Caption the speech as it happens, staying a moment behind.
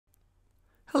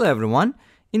Hello everyone.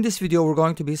 In this video we're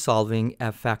going to be solving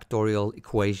a factorial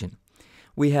equation.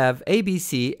 We have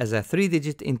ABC as a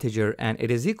 3-digit integer and it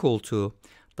is equal to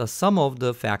the sum of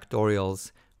the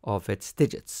factorials of its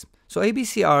digits. So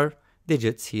ABC are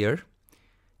digits here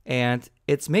and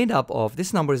it's made up of,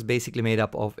 this number is basically made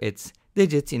up of its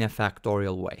digits in a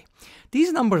factorial way.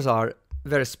 These numbers are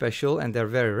very special and they're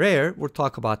very rare. We'll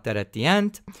talk about that at the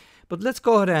end, but let's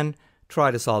go ahead and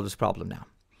try to solve this problem now.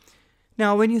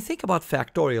 Now, when you think about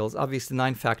factorials, obviously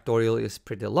 9 factorial is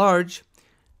pretty large,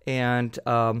 and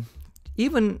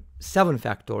even 7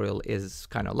 factorial is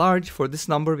kind of large for this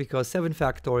number because 7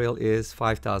 factorial is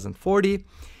 5040,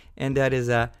 and that is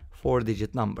a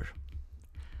 4-digit number.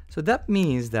 So that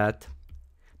means that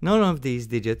none of these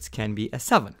digits can be a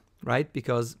 7, right?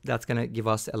 Because that's going to give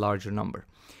us a larger number.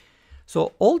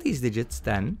 So all these digits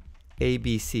then, A,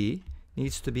 B, C,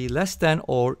 needs to be less than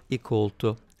or equal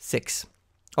to 6.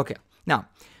 Okay.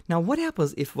 Now what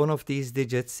happens if one of these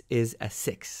digits is a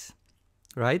 6,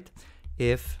 right?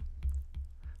 If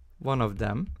one of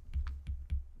the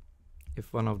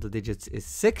digits is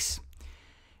 6,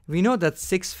 we know that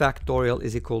 6 factorial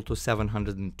is equal to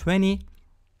 720.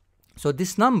 So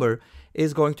this number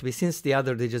is going to be, since the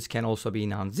other digits can also be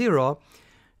non-zero,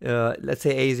 let's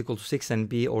say A is equal to 6 and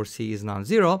B or C is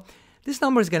non-zero, this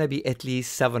number is going to be at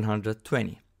least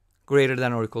 720, greater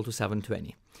than or equal to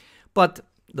 720. But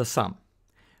the sum.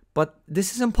 But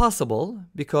this is impossible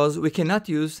because we cannot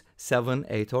use 7,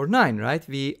 8, or 9, right?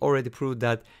 We already proved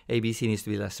that ABC needs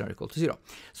to be less than or equal to 0.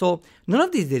 So none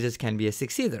of these digits can be a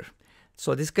 6 either.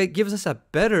 So this gives us a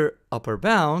better upper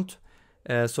bound.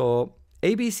 So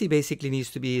ABC basically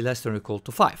needs to be less than or equal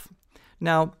to 5.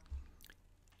 Now,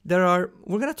 we're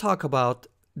going to talk about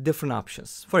different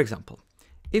options. For example,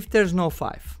 if there's no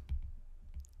 5,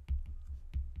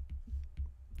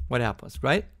 what happens,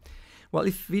 right? Well,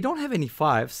 if we don't have any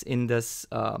 5s in this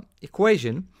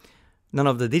equation, none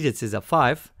of the digits is a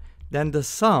 5, then the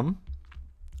sum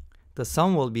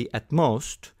will be at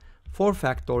most 4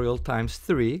 factorial times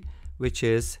 3, which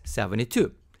is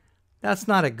 72. That's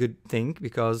not a good thing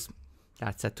because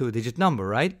that's a 2-digit number,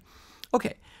 right?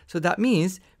 Okay, so that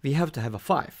means we have to have a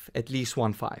 5, at least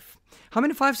one 5. How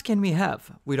many 5s can we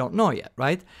have? We don't know yet,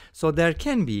 right? So there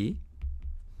can be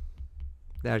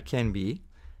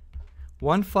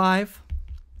 1 5,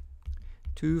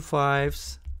 2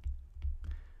 5s,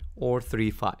 or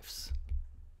 3 5s.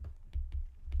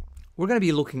 We're going to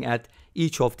be looking at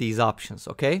each of these options,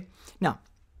 okay? Now,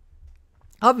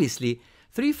 obviously,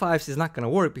 3 5s is not going to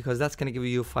work because that's going to give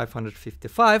you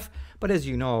 555, but as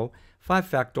you know, 5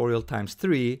 factorial times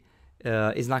 3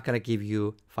 is not going to give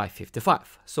you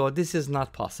 555. So this is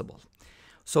not possible.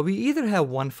 So we either have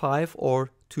 1 5 or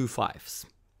 2 5s.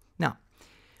 Now,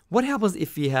 what happens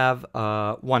if we have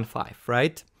 1 5,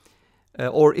 right?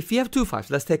 Or if we have 2 5s,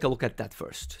 let's take a look at that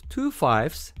first. 2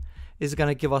 5s is going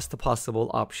to give us the possible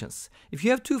options. If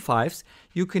you have 2 5s,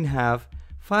 you can have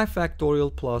 5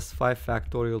 factorial plus 5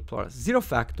 factorial plus 0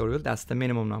 factorial. That's the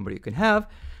minimum number you can have.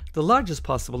 The largest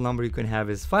possible number you can have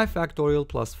is 5 factorial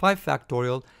plus 5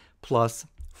 factorial plus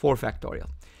 4 factorial.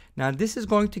 Now this is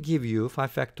going to give you,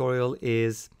 5 factorial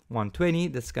is 120.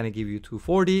 That's going to give you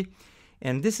 240.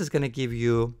 And this is going to give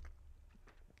you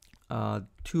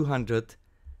 200.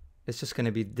 It's just going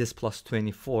to be this plus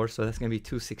 24, so that's going to be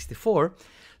 264.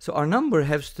 So our number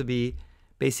has to be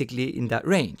basically in that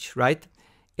range, right?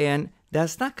 And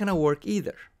that's not going to work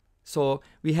either. So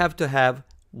we have to have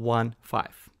 1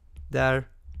 5. There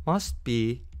must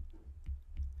be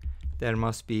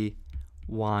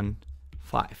 1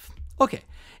 5. Okay,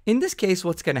 in this case,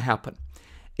 what's going to happen?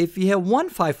 If we have 1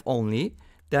 5 only,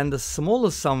 then the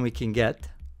smallest sum we can get,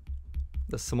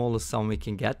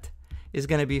 is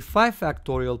going to be 5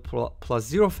 factorial plus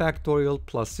 0 factorial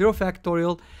plus 0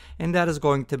 factorial, and that is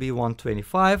going to be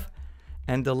 125.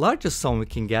 And the largest sum we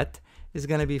can get is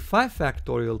going to be 5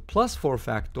 factorial plus 4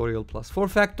 factorial plus 4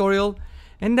 factorial,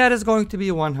 and that is going to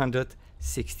be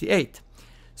 168.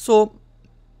 So,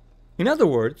 in other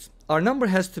words, our number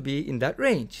has to be in that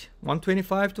range,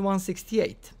 125 to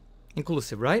 168,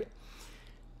 inclusive, right?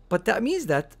 But that means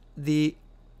that the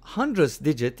 100th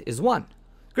digit is 1.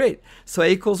 Great. So A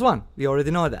equals 1. We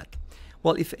already know that.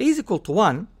 Well, if A is equal to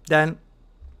 1, then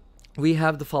we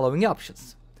have the following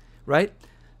options, right?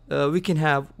 We can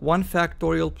have 1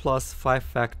 factorial plus 5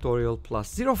 factorial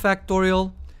plus 0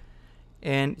 factorial.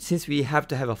 And since we have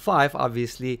to have a 5,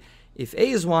 obviously, if A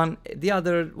is 1,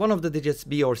 one of the digits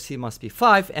B or C must be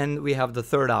 5, and we have the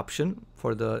third option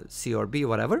for the C or B,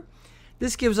 whatever.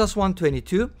 This gives us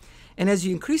 122. And as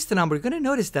you increase the number, you're going to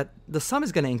notice that the sum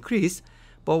is going to increase,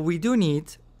 but we do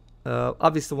need,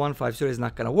 obviously 150 is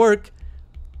not going to work.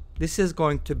 This is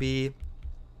going to be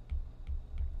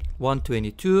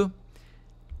 122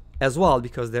 as well,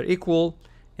 because they're equal.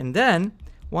 And then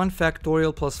 1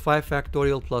 factorial plus 5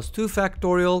 factorial plus 2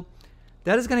 factorial,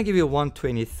 that is going to give you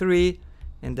 123,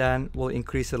 and then we'll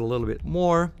increase it a little bit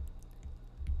more.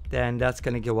 Then that's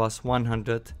going to give us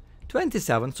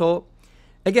 127. So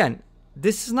again,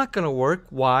 this is not going to work.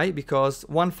 Why? Because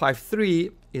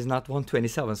 153 is not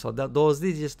 127, so those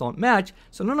digits don't match,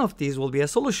 so none of these will be a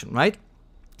solution, right?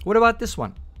 What about this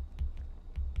one?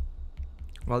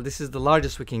 Well, this is the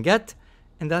largest we can get,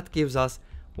 and that gives us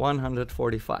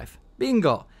 145.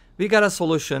 Bingo! We got a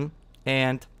solution,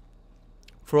 and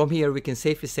from here we can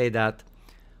safely say that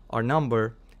our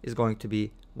number is going to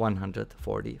be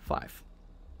 145.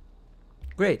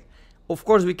 Great. Of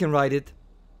course, we can write it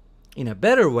in a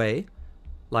better way,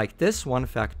 like this: 1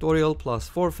 factorial plus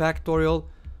 4 factorial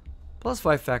plus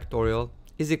 5 factorial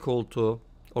is equal to,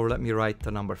 or let me write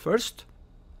the number first,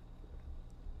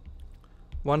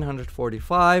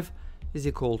 145 is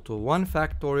equal to 1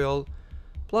 factorial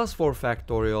plus 4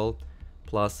 factorial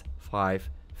plus 5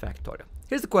 factorial.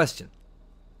 Here's the question: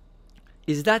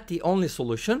 is that the only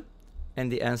solution?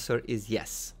 And the answer is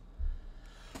yes.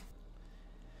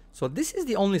 So this is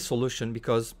the only solution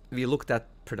because we looked at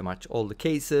pretty much all the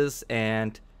cases,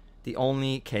 and the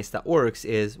only case that works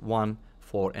is 1,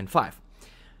 4, and 5.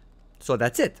 So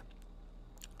that's it,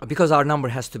 because our number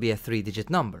has to be a 3-digit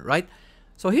number, right?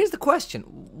 So here's the question: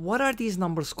 what are these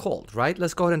numbers called, right?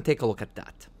 Let's go ahead and take a look at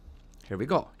that. Here we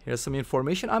go. Here's some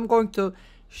information. I'm going to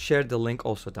share the link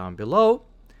also down below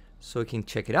so you can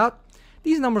check it out.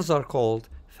 These numbers are called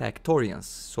factorions.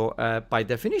 So by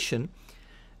definition,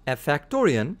 a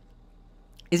factorion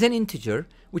is an integer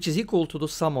which is equal to the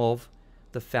sum of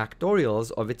the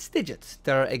factorials of its digits.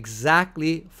 There are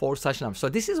exactly 4 such numbers. So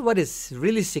this is what is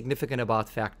really significant about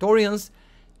factorions,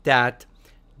 that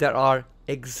there are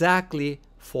exactly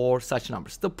 4 such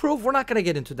numbers. The proof, we're not going to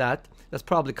get into that. That's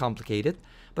probably complicated.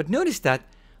 But notice that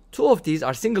 2 of these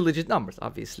are single-digit numbers.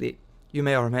 Obviously, you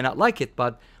may or may not like it,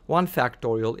 but 1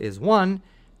 factorial is 1,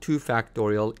 2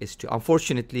 factorial is 2.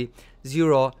 Unfortunately,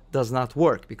 0 does not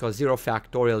work because 0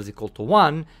 factorial is equal to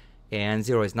 1, and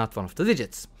 0 is not one of the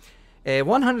digits.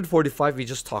 145, we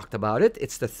just talked about it.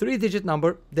 It's the 3-digit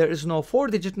number. There is no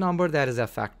 4-digit number that is a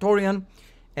factorion.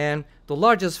 And the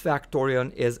largest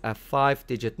factorion is a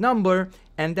 5-digit number,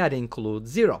 and that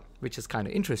includes 0, which is kind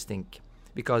of interesting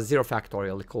because 0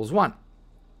 factorial equals 1.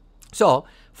 So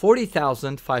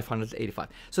 40,585.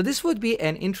 So this would be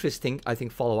an interesting, I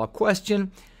think, follow-up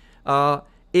question.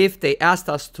 If they asked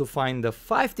us to find the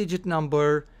 5-digit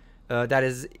number that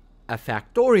is a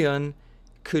factorion,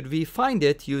 could we find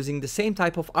it using the same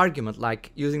type of argument,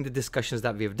 like using the discussions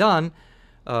that we've done,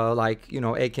 like, you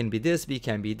know, A can be this, B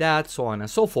can be that, so on and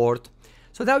so forth.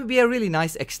 So that would be a really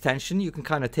nice extension. You can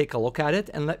kind of take a look at it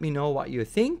and let me know what you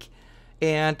think.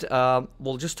 And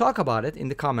we'll just talk about it in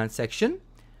the comment section.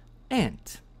 And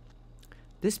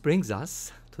this brings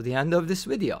us to the end of this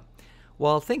video.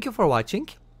 Well, thank you for watching.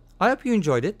 I hope you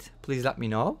enjoyed it. Please let me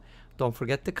know. Don't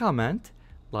forget to comment,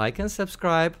 like, and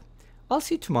subscribe. I'll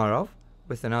see you tomorrow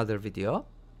with another video.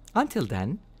 Until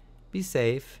then, be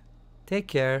safe, take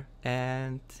care,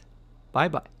 and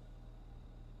bye-bye.